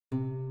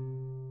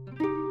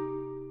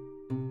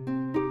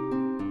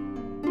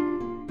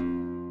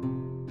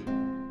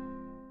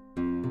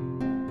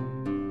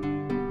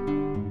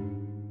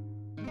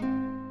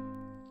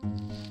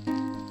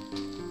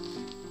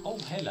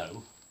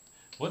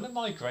One of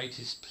my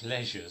greatest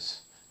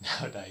pleasures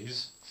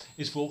nowadays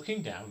is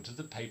walking down to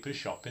the paper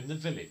shop in the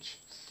village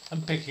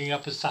and picking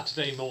up a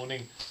Saturday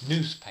morning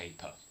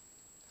newspaper.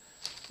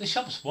 The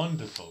shop's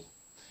wonderful.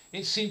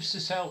 It seems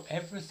to sell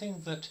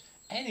everything that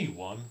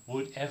anyone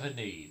would ever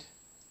need.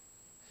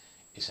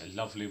 It's a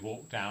lovely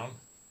walk down,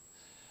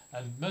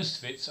 and most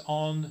of it's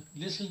on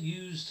little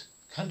used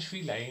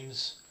country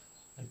lanes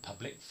and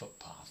public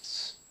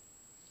footpaths.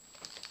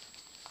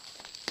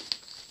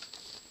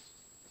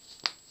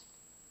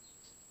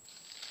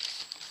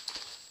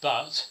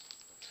 But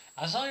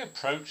as I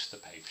approach the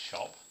paper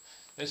shop,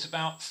 there's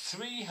about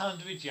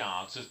 300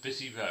 yards of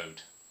busy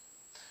road,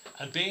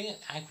 and being an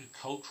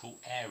agricultural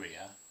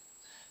area,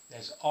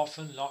 there's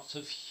often lots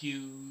of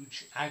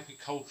huge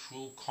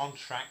agricultural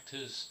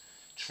contractors,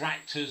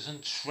 tractors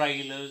and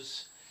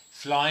trailers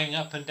flying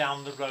up and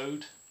down the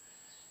road.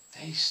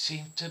 They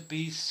seem to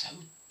be so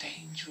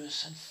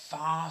dangerous and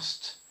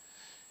fast.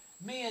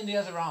 Me and the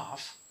other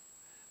half,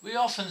 we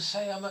often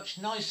say how much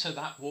nicer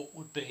that walk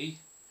would be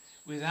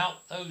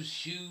without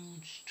those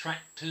huge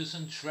tractors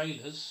and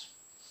trailers.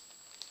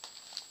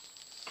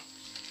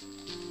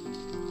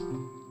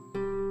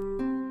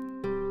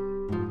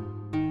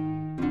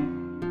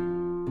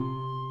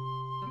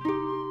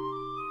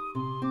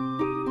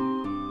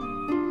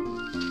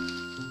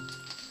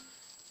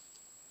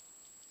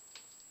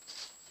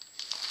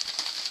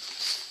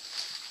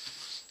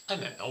 I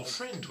met an old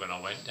friend when I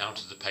went down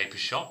to the paper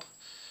shop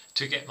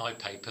to get my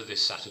paper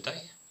this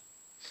Saturday.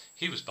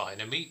 He was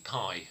buying a meat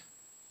pie.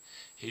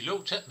 He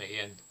looked at me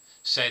and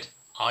said,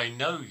 "I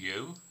know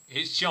you.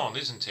 It's John,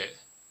 isn't it?"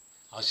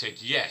 I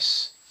said,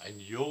 "Yes,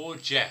 and you're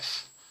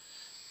Geoff.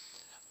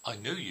 I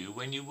knew you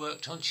when you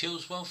worked on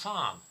Chilswell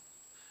Farm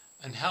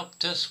and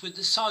helped us with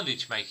the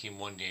silage making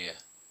one year.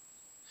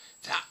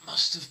 That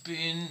must have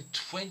been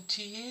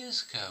 20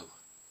 years ago."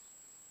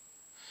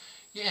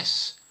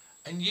 "Yes,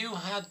 and you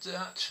had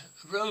that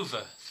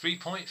Rover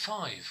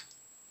 3.5.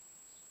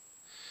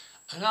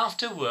 And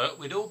after work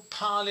we'd all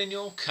pile in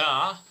your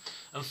car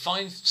and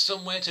find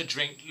somewhere to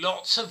drink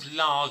lots of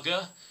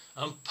lager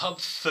and pub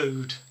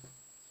food.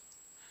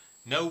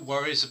 No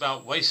worries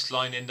about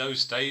waistline in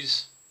those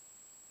days."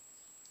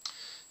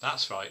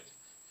 "That's right,"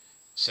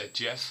 said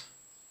Geoff.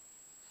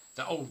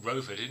 "That old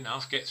Rover didn't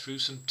half get through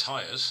some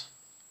tyres.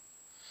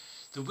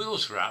 The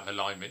wheels were out of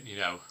alignment, you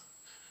know.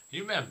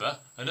 You remember?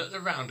 And at the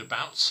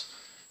roundabouts,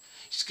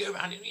 just go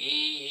around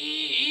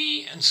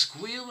and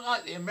squeal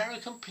like the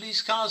American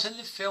police cars in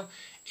the film.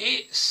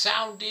 It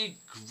sounded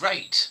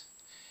great.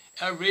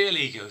 A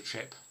really good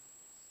trip.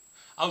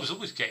 I was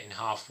always getting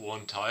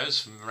half-worn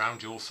tyres from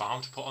around your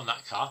farm to put on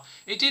that car.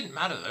 It didn't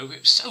matter though,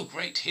 it was so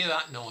great to hear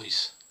that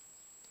noise."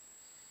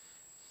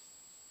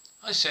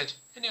 I said,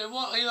 "Anyway,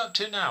 what are you up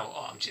to now?"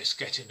 "Oh, I'm just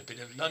getting a bit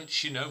of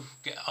lunch, you know.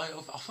 I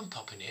often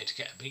pop in here to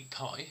get a meat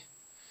pie.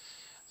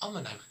 I'm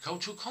an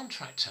agricultural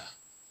contractor.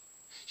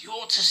 You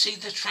ought to see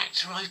the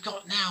tractor I've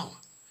got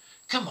now.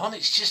 Come on,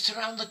 it's just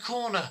around the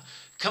corner.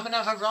 Come and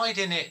have a ride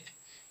in it.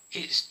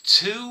 It's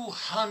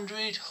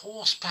 200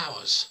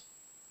 horsepowers.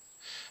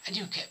 And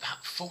you get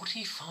about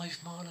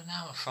 45 mile an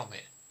hour from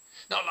it.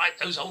 Not like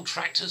those old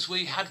tractors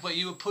we had where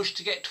you were pushed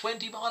to get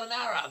 20 mile an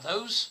hour out of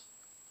those."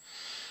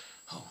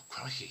 Oh,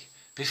 crikey.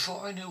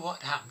 Before I knew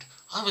what happened,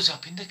 I was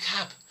up in the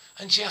cab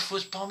and Geoff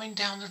was bombing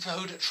down the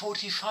road at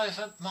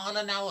 45 mile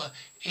an hour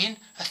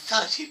in a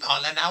 30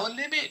 mile an hour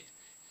limit.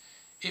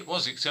 It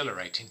was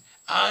exhilarating,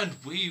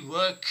 and we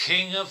were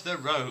king of the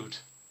road.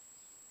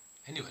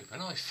 Anyway,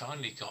 when I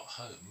finally got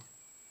home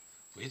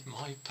with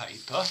my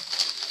paper,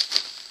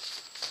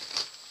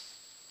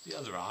 the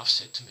other half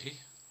said to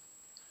me,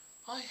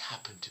 "I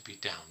happened to be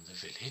down the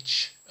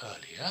village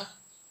earlier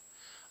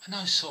and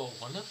I saw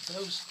one of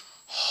those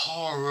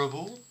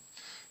horrible,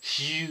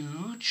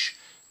 huge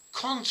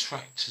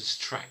contractors'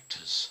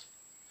 tractors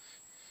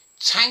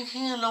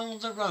tanking along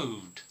the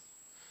road,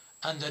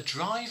 and the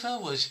driver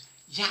was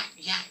yak,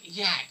 yak,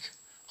 yak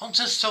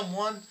onto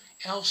someone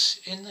else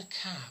in the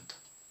cab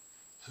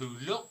who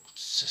looked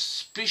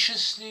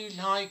suspiciously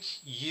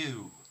like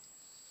you."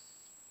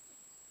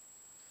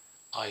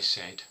 I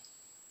said,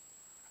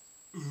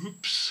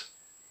 "Oops."